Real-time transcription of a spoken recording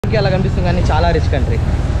అలా కనిపిస్తుంది కానీ చాలా రిచ్ కంట్రీ.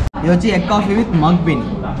 ఇది వచ్చి egg coffee with mug bin.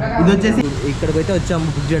 ఇది వచ్చేసి ఇక్కడికి అయితే వచ్చాము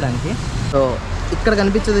బుక్ చేయడానికి. సో ఇక్కడ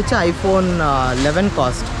కనిపించేది వచ్చి iPhone 11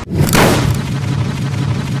 కాస్ట్.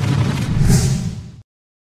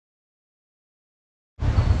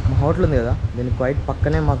 మా హోటల్ ఉంది కదా, దీనికి క్వైట్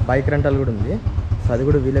పక్కనే మాకు బైక్ రెంటల్ కూడా ఉంది. సో అది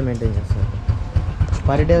కూడా వీళ్ళే మెయింటైన్ చేస్తారు.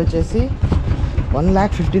 పర్ డే వచ్చేసి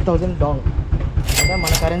 1,50,000 డాంగ్, అంటే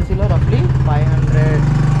మన కరెన్సీలో రఫ్లీ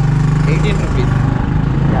 518 rupees.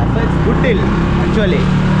 So it's good deal actually.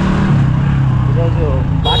 ఈరోజు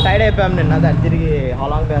బాగా టైర్డ్ అయిపోయాం నిన్న దాన్ని తిరిగి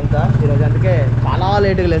హాలాంగ్ బే అంతా. ఈరోజు అందుకే చాలా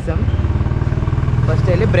లేట్గా లేసాం. ఫస్ట్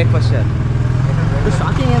వెళ్ళి బ్రేక్ఫాస్ట్ చేయాలి. ఇప్పుడు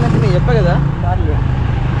షాకింగ్ ఏంటంటే నేను చెప్పా కదా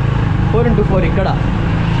 4x4 ఇక్కడ,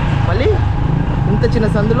 మళ్ళీ ఇంత చిన్న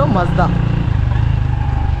సందులో మజ్దా.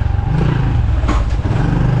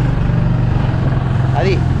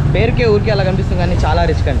 అది పేరుకే ఊరికే అలా కనిపిస్తుంది కానీ చాలా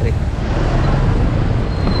rich country.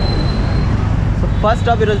 So first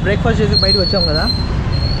stop ఈరోజు బ్రేక్ఫాస్ట్ చేసి బయటకు వచ్చాం కదా.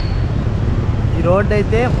 ఈ రోడ్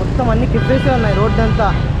అయితే మొత్తం అన్ని కెఫేసే ఉన్నాయి. రోడ్ అంతా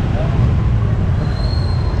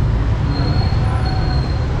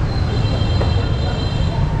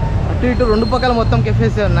అటు ఇటు రెండు పక్కల మొత్తం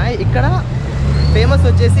కెఫేసే ఉన్నాయి. ఇక్కడ ఫేమస్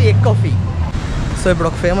వచ్చేసి ఎగ్ కాఫీ. సో ఇప్పుడు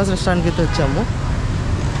ఒక ఫేమస్ రెస్టారెంట్కి అయితే వచ్చాము.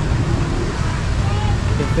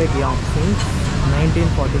 Cafe గియాంగ్ since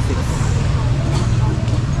 1946.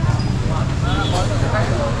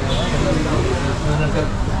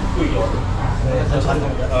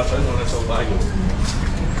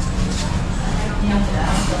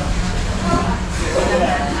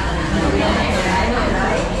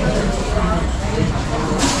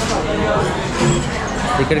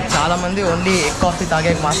 ఇక్కడికి చాలామంది ఓన్లీ ఎగ్ కాఫీ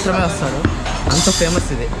తాగే మాత్రమే వస్తారు, అంత ఫేమస్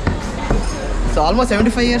ఇది. సో ఆల్మోస్ట్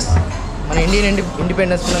 75 years మన ఇండియన్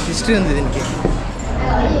ఇండిపెండెన్స్ హిస్టరీ ఉంది దీనికి.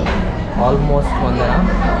 Almost 100.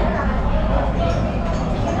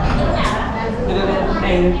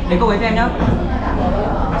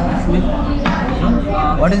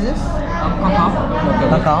 What is this?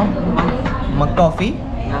 Cacao. Mug coffee.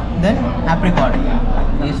 Then apricot.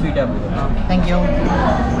 This sweet apricot. Thank you.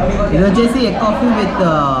 ఇది వచ్చేసి egg coffee with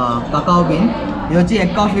cacao bean. ఇది వచ్చి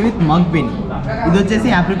egg coffee with mug been. ఇది వచ్చేసి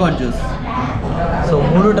apricot జ్యూస్. సో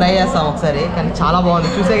మూడు ట్రై చేస్తాం ఒకసారి, కానీ చాలా బాగుంది,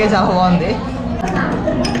 చూసేకే చాలా బాగుంది.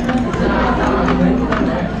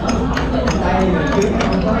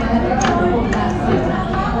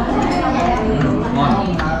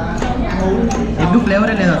 ఎగ్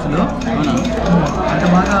ఫ్లేవరే లేదు అసలు, అంటే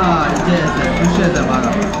బాగా యూస్ చేస్తారు, బాగా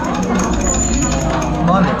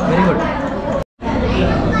బాగుంది, వెరీ గుడ్.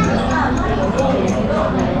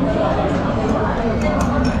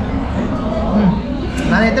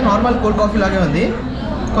 నాదైతే నార్మల్ కోల్డ్ కాఫీ లాగే ఉంది,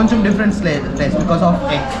 కొంచెం difference taste because of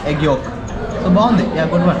egg yolk. So బాగుంది, యా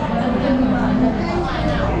గుడ్ వన్.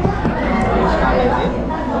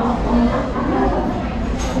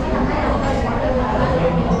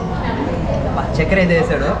 చక్కెర అయితే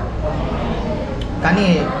వేసాడు, కానీ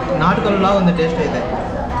నాటుకల్లా ఉంది టేస్ట్ అయితే.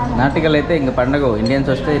 నాటికల్ అయితే ఇంకా పండగ ఇండియన్స్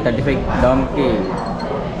వస్తే 35 డాంగ్కి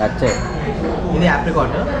వచ్చాయి. ఇది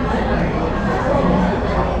ఆప్రికాట్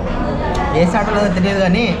ఏ స్టార్టర్లో తెలియదు,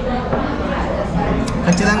 కానీ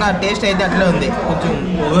ఖచ్చితంగా టేస్ట్ అయితే అట్లే ఉంది, కొంచెం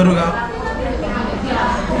ఒగరుగా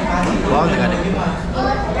బాగుంది. కానీ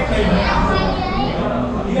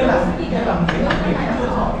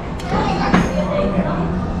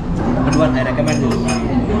good one, I recommend.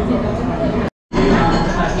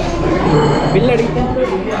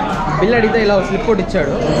 Bill అడిగితే ఇలా స్లిప్ అవుట్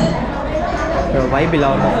ఇచ్చాడు. వైబ్ ఇలా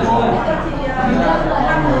ఉంది.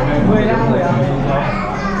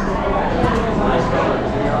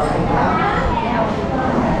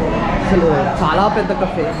 అసలు చాలా పెద్ద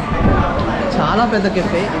కెఫే, చాలా పెద్ద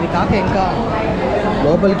కెఫే. ఇది కాక ఇంకా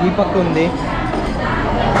లోపలికి ఈ పక్క ఉంది.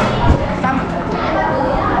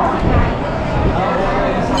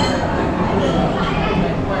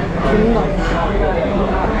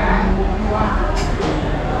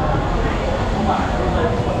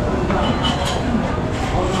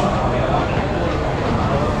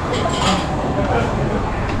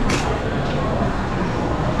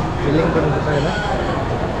 బిల్లింగ్ కూడా ఉంటుంది కదా,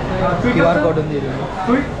 QR code ఉంది.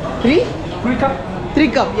 3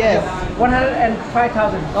 cup, yes,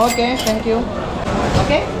 105,000. okay, thank you.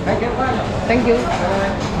 Okay, thank you.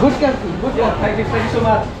 Good coffee, good coffee. Thank you so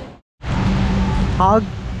much.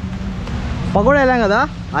 Pakoda వెళ్ళాం కదా,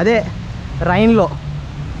 అదే రైన్లో.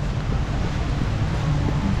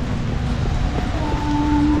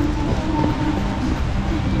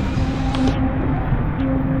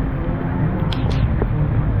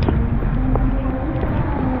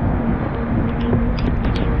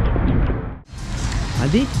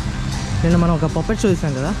 అది నిన్న మనం ఒక పప్పెట్ షో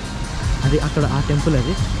చూసాం కదా, అది అక్కడ ఆ టెంపుల్.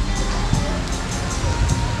 అది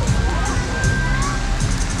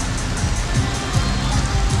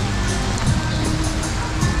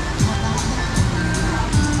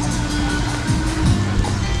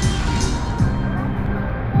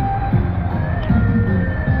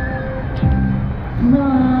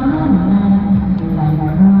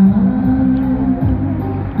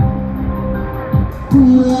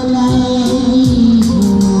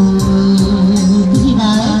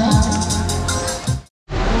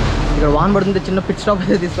చిన్న పిట్ స్టాప్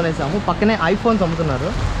అయితే తీసుకునేసాము. పక్కనే ఐఫోన్స్ అమ్ముతున్నారు.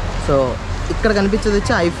 సో ఇక్కడ కనిపించేది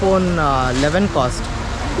వచ్చి ఐఫోన్ 11 కాస్ట్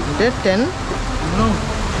అంటే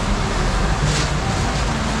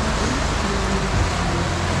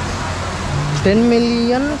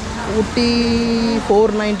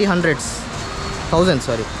 10,44,90,000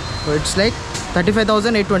 సారీ. So it's like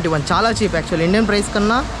 35,821. చాలా చీప్ యాక్చువల్. ఇండియన్ ప్రైస్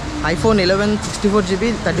కన్నా ఐఫోన్ 11 64GB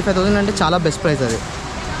 35,000 అంటే చాలా బెస్ట్ ప్రైస్ అది.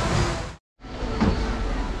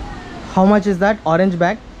 How much is that orange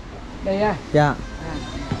bag? Yeah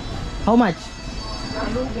how much?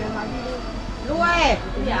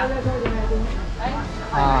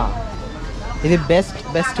 ఇది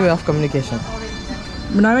best way of communication.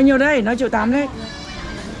 Mình nói bao nhiêu đây? Nói 1,8 triệu đấy.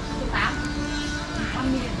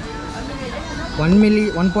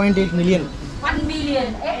 1.8 million.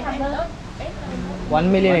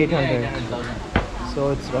 1,800,000. So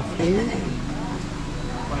it's roughly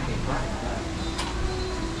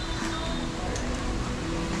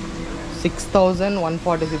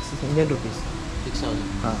 6,146 Indian rupees. 6,000.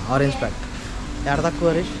 Orange pack. Yaar takku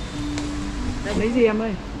Harish? Lấy gì em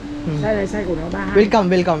ơi? Size này size của nó 32. We'll come.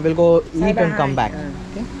 We'll go eat and come back.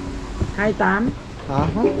 Okay. 28.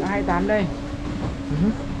 28 đây.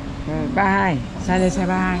 32. Size này size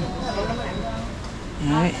 32.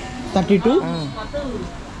 Đấy. 32?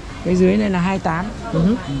 Cái dưới này là 28.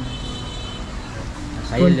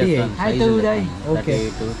 28. 24 đây. Okay.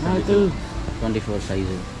 24. 24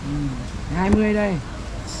 size. 20 đây.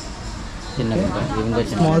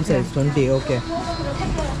 Small size 20. Okay.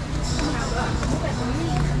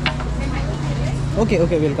 Okay,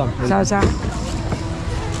 we'll come. Sao?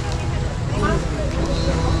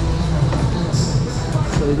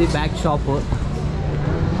 So ఇది bag shop.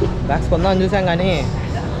 Bags కొందామని చూసాం కానీ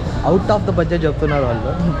out of the budget చెప్తున్నారు వాళ్ళు.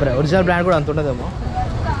 Original brand కూడా అంత ఉండదేమో.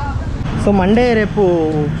 So Monday రేపు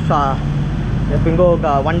ఇంకొక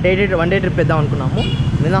వన్ డే ట్రిప్ వేద్దాం అనుకున్నాము.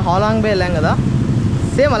 నిన్న హాలాంగ్ బే వెళ్ళాం కదా,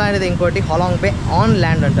 సేమ్ అలాంటిది ఇంకోటి హాలాంగ్ బే ఆన్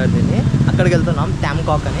ల్యాండ్ అంటారు దీన్ని. అక్కడికి వెళ్తున్నాం,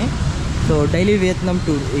 ట్యాంకాక్ అని. సో డైలీ వియత్నాం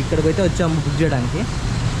టూర్ ఇక్కడికి అయితే వచ్చాము బుక్ చేయడానికి.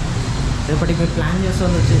 రేపటికి మీరు ప్లాన్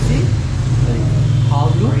చేస్తుంది వచ్చేసి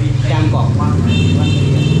హాగ్లు, ట్యాంకాక్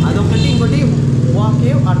అదొకటి, ఇంకోటి మువా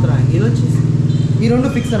కేవ్, అర్థరాంగ్. ఇది వచ్చేసి ఈ రెండు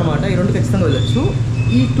ఫిక్స్ అనమాట. ఈ రెండు ఖచ్చితంగా వెళ్ళొచ్చు.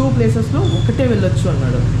 ఈ 2 ప్లేసెస్లో ఒకటే వెళ్ళొచ్చు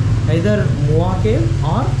అన్నాడు. Either మువా cave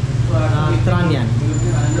are త్రాన్యాన్.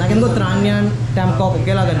 నాకెందుకో త్రాన్యాన్, ట్యాంకాక్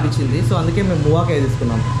ఒకేలా కనిపించింది. సో అందుకే మేము మువా కేవ్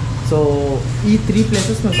తీసుకున్నాం. సో ఈ 3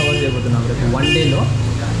 ప్లేసెస్ మేము కవర్ చేయబోతున్నాం రేపు 1 డేలో.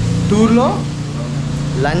 టూర్లో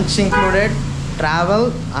lunch included, travel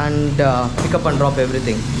and pick up and drop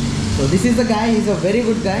everything. So this is the guy. He's a very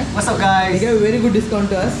good guy. What's up, guys? He gave a very good discount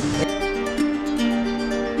to us.